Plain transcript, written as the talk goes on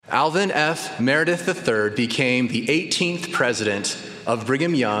Alvin F. Meredith III became the 18th president of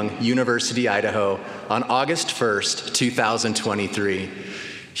Brigham Young University, Idaho on August 1st, 2023.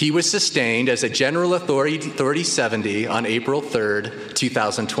 He was sustained as a General Authority 70 on April 3rd,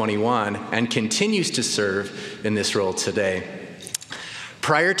 2021, and continues to serve in this role today.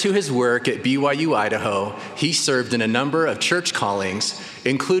 Prior to his work at BYU, Idaho, he served in a number of church callings,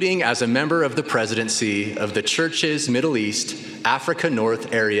 including as a member of the presidency of the Church's Middle East, Africa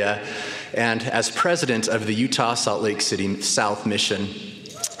North area, and as president of the Utah Salt Lake City South Mission.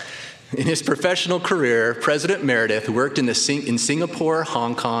 In his professional career, President Meredith worked in Singapore,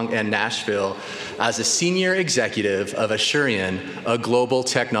 Hong Kong, and Nashville as a senior executive of Asurion, a global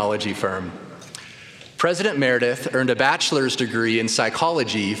technology firm. President Meredith earned a bachelor's degree in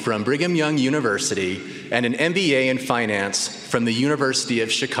psychology from Brigham Young University and an MBA in finance from the University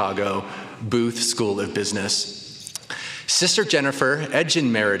of Chicago Booth School of Business. Sister Jennifer Edgen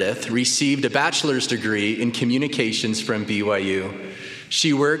Meredith received a bachelor's degree in communications from BYU.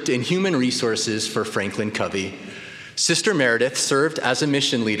 She worked in human resources for Franklin Covey. Sister Meredith served as a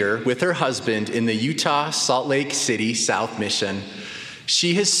mission leader with her husband in the Utah Salt Lake City South Mission.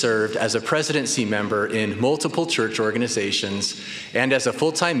 She has served as a presidency member in multiple church organizations and as a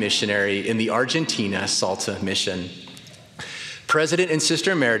full-time missionary in the Argentina Salta Mission. President and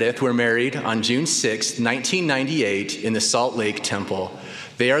Sister Meredith were married on June 6, 1998 in the Salt Lake Temple.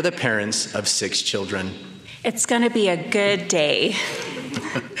 They are the parents of 6 children. It's going to be a good day.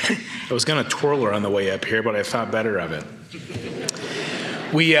 I was going to twirl her on the way up here, but I thought better of it.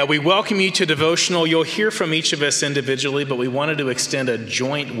 We welcome you to devotional. You'll hear from each of us individually, but we wanted to extend a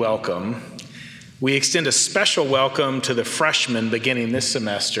joint welcome. We extend a special welcome to the freshmen beginning this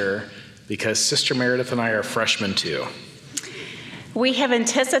semester because Sister Meredith and I are freshmen too. We have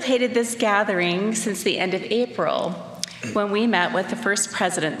anticipated this gathering since the end of April when we met with the First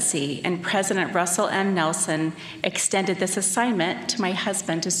Presidency and President Russell M. Nelson extended this assignment to my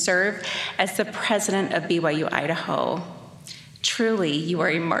husband to serve as the president of BYU, Idaho. Truly, you are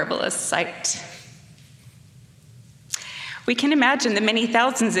a marvelous sight. We can imagine the many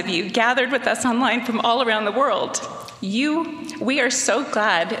thousands of you gathered with us online from all around the world. We are so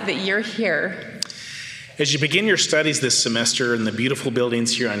glad that you're here. As you begin your studies this semester in the beautiful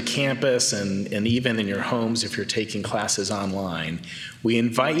buildings here on campus and even in your homes if you're taking classes online, we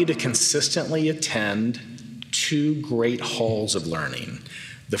invite you to consistently attend 2 great halls of learning.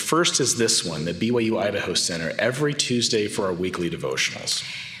 The first is this one, the BYU Idaho Center, every Tuesday for our weekly devotionals.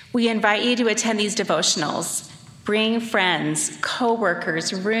 We invite you to attend these devotionals. Bring friends,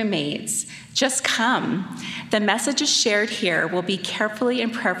 co-workers, roommates. Just come. The messages shared here will be carefully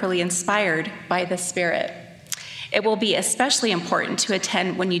and prayerfully inspired by the Spirit. It will be especially important to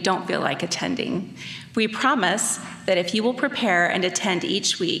attend when you don't feel like attending. We promise that if you will prepare and attend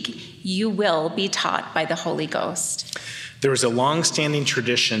each week, you will be taught by the Holy Ghost. There is a long-standing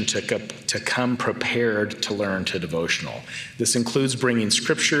tradition to come prepared to learn to devotional. This includes bringing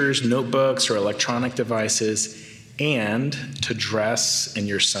scriptures, notebooks, or electronic devices, and to dress in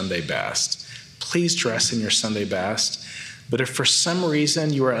your Sunday best. Please dress in your Sunday best. But if for some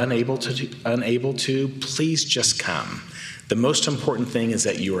reason you are unable to, please just come. The most important thing is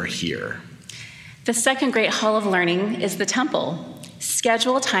that you are here. The second great hall of learning is the temple.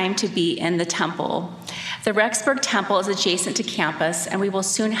 Schedule time to be in the temple. The Rexburg Temple is adjacent to campus, and we will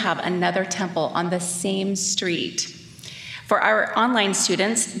soon have another temple on the same street. For our online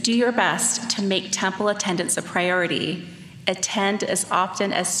students, do your best to make temple attendance a priority. Attend as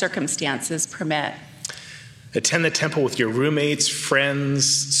often as circumstances permit. Attend the temple with your roommates, friends,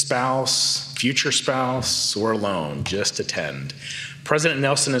 spouse, future spouse, or alone. Just attend. President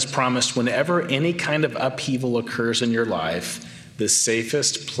Nelson has promised whenever any kind of upheaval occurs in your life, the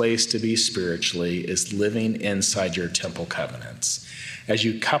safest place to be spiritually is living inside your temple covenants. As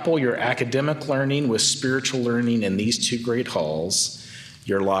you couple your academic learning with spiritual learning in these 2 great halls,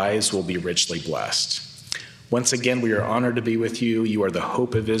 your lives will be richly blessed. Once again, we are honored to be with you. You are the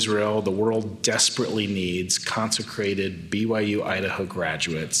hope of Israel. The world desperately needs consecrated BYU Idaho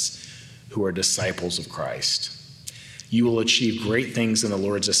graduates who are disciples of Christ. You will achieve great things with the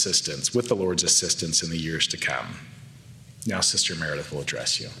Lord's assistance in the years to come. Now, Sister Meredith will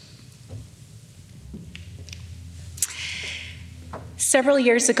address you. Several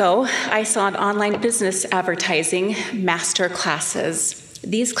years ago, I saw an online business advertising master classes.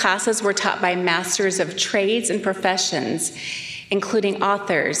 These classes were taught by masters of trades and professions, including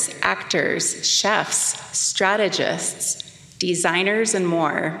authors, actors, chefs, strategists, designers, and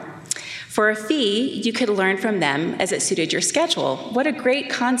more. For a fee, you could learn from them as it suited your schedule. What a great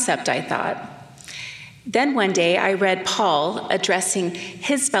concept, I thought. Then one day I read Paul addressing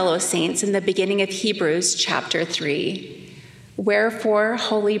his fellow saints in the beginning of Hebrews chapter 3. Wherefore,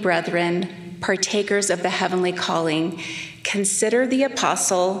 holy brethren, partakers of the heavenly calling, consider the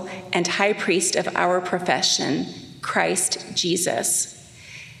apostle and high priest of our profession, Christ Jesus.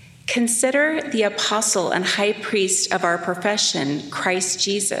 Consider the apostle and high priest of our profession, Christ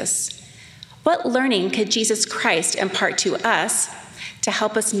Jesus. What learning could Jesus Christ impart to us to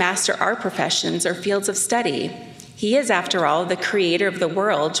help us master our professions or fields of study? He is, after all, the creator of the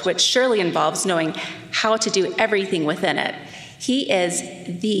world, which surely involves knowing how to do everything within it. He is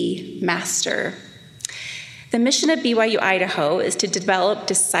the master. The mission of BYU Idaho is to develop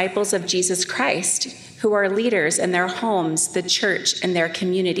disciples of Jesus Christ who are leaders in their homes, the church, and their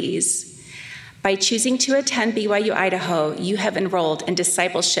communities. By choosing to attend BYU Idaho, you have enrolled in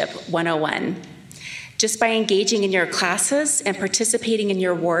Discipleship 101. Just by engaging in your classes and participating in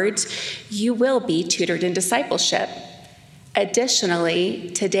your wards, you will be tutored in discipleship.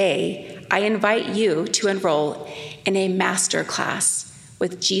 Additionally, today, I invite you to enroll in a master class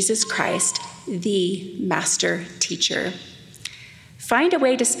with Jesus Christ, the master teacher. Find a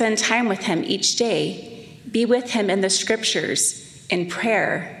way to spend time with him each day. Be with him in the scriptures, in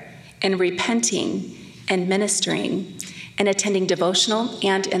prayer, in repenting, and ministering, and attending devotional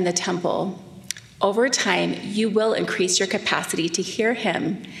and in the temple. Over time, you will increase your capacity to hear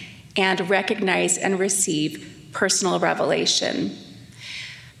him and recognize and receive personal revelation.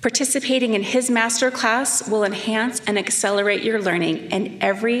 Participating in his master class will enhance and accelerate your learning in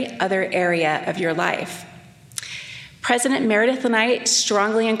every other area of your life. President Meredith and I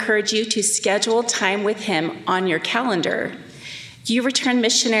strongly encourage you to schedule time with him on your calendar. You return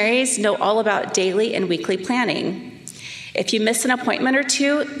missionaries know all about daily and weekly planning. If you miss an appointment or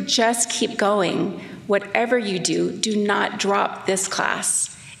two, just keep going. Whatever you do, do not drop this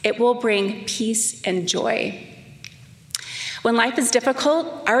class. It will bring peace and joy. When life is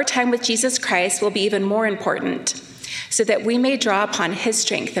difficult, our time with Jesus Christ will be even more important, so that we may draw upon his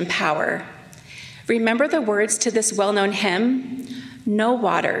strength and power. Remember the words to this well-known hymn, "No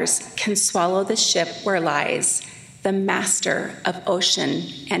waters can swallow the ship where lies the master of ocean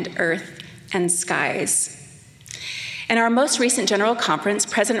and earth and skies." In our most recent General Conference,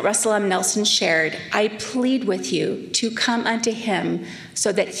 President Russell M. Nelson shared, "I plead with you to come unto him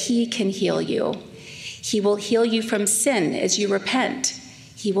so that he can heal you. He will heal you from sin as you repent.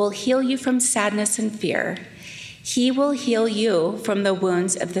 He will heal you from sadness and fear. He will heal you from the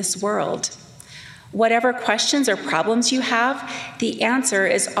wounds of this world. Whatever questions or problems you have, the answer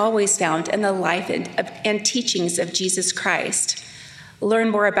is always found in the life and teachings of Jesus Christ. Learn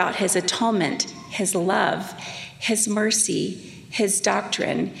more about his atonement, his love, his mercy, his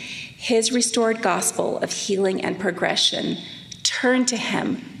doctrine, his restored gospel of healing and progression. Turn to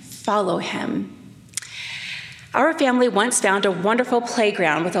him, follow him." Our family once found a wonderful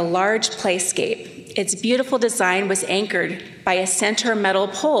playground with a large playscape. Its beautiful design was anchored by a center metal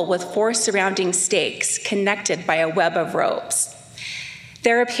pole with 4 surrounding stakes connected by a web of ropes.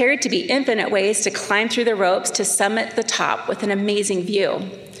 There appeared to be infinite ways to climb through the ropes to summit the top with an amazing view.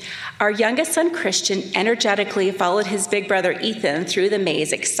 Our youngest son, Christian, energetically followed his big brother, Ethan, through the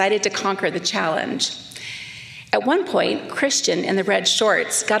maze, excited to conquer the challenge. At one point, Christian, in the red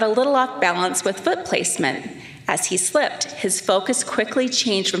shorts, got a little off balance with foot placement. As he slipped, his focus quickly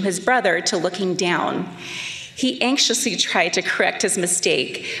changed from his brother to looking down. He anxiously tried to correct his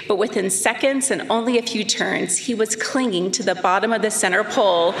mistake, but within seconds and only a few turns, he was clinging to the bottom of the center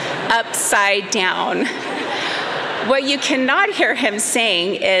pole upside down. What you cannot hear him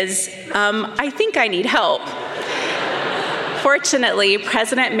saying is, "I think I need help." Fortunately,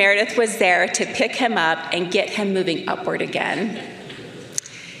 President Meredith was there to pick him up and get him moving upward again.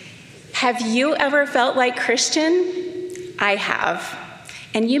 Have you ever felt like Christian? I have,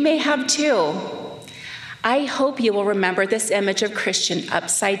 and you may have too. I hope you will remember this image of Christian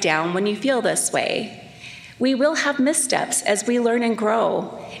upside down when you feel this way. We will have missteps as we learn and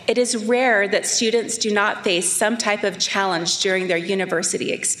grow. It is rare that students do not face some type of challenge during their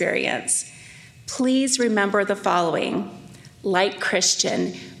university experience. Please remember the following. Like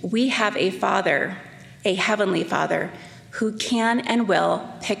Christian, we have a Father, a Heavenly Father, who can and will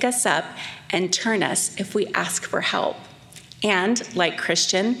pick us up and turn us if we ask for help. And, like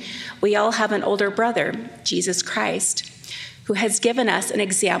Christian, we all have an older brother, Jesus Christ, who has given us an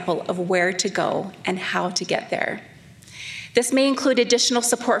example of where to go and how to get there. This may include additional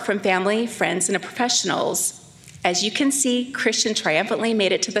support from family, friends, and professionals. As you can see, Christian triumphantly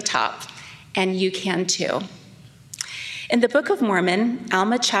made it to the top, and you can too. In the Book of Mormon,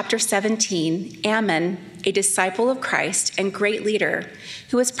 Alma chapter 17, Ammon, a disciple of Christ and great leader,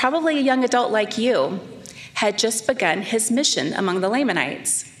 who was probably a young adult like you, had just begun his mission among the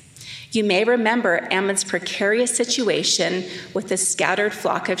Lamanites. You may remember Ammon's precarious situation with the scattered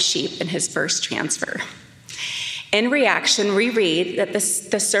flock of sheep in his first transfer. In reaction, we read that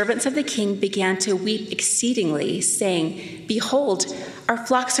the servants of the king began to weep exceedingly, saying, "Behold, our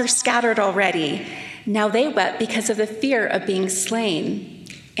flocks are scattered already." Now they wept because of the fear of being slain.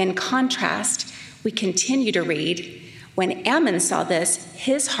 In contrast, we continue to read, when Ammon saw this,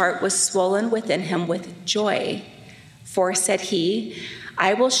 his heart was swollen within him with joy. For, said he,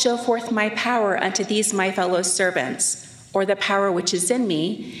 "I will show forth my power unto these my fellow servants, or the power which is in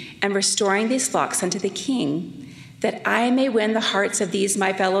me, and restoring these flocks unto the king, that I may win the hearts of these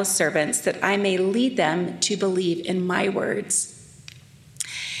my fellow servants, that I may lead them to believe in my words."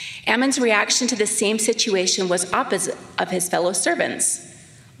 Ammon's reaction to the same situation was opposite of his fellow servants.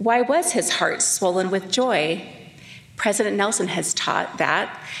 Why was his heart swollen with joy? President Nelson has taught that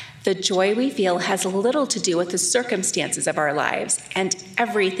the joy we feel has little to do with the circumstances of our lives and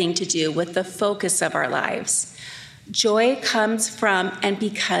everything to do with the focus of our lives. Joy comes from and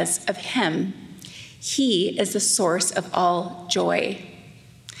because of him. He is the source of all joy.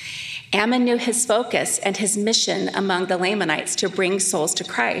 Ammon knew his focus and his mission among the Lamanites to bring souls to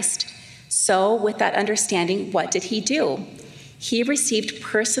Christ. So, with that understanding, what did he do? He received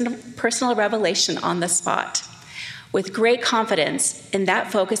personal revelation on the spot. With great confidence in that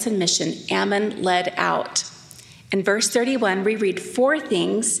focus and mission, Ammon led out. In verse 31, we read 4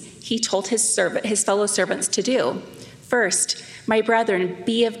 things he told his fellow servants to do. First, "My brethren,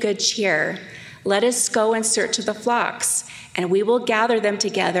 be of good cheer. Let us go in search of the flocks, and we will gather them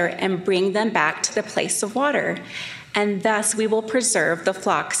together and bring them back to the place of water. And thus we will preserve the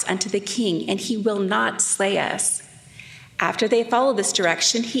flocks unto the king, and he will not slay us." After they followed this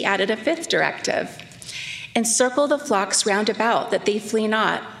direction, he added a 5th directive. "Encircle the flocks round about, that they flee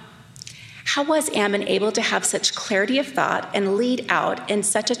not." How was Ammon able to have such clarity of thought and lead out in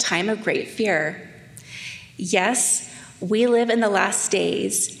such a time of great fear? Yes, we live in the last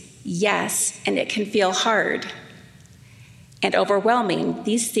days. Yes, and it can feel hard and overwhelming.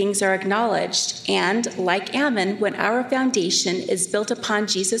 These things are acknowledged. And like Ammon, when our foundation is built upon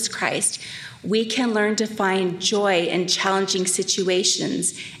Jesus Christ, we can learn to find joy in challenging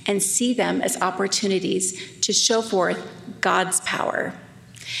situations and see them as opportunities to show forth God's power.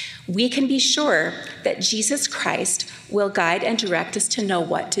 We can be sure that Jesus Christ will guide and direct us to know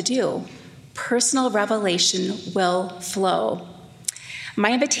what to do. Personal revelation will flow.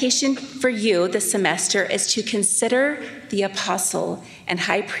 My invitation for you this semester is to consider the apostle and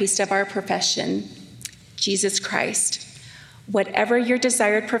high priest of our profession, Jesus Christ. Whatever your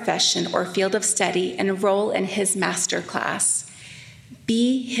desired profession or field of study, enroll in his master class.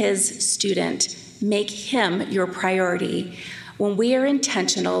 Be his student. Make him your priority. When we are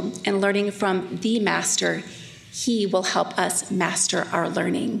intentional in learning from the master, he will help us master our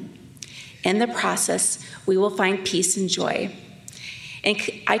learning. In the process, we will find peace and joy. And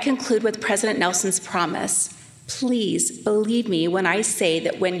I conclude with President Nelson's promise. Please believe me when I say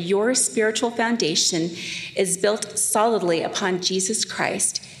that when your spiritual foundation is built solidly upon Jesus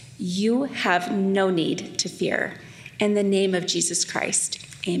Christ, you have no need to fear. In the name of Jesus Christ,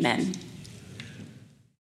 amen.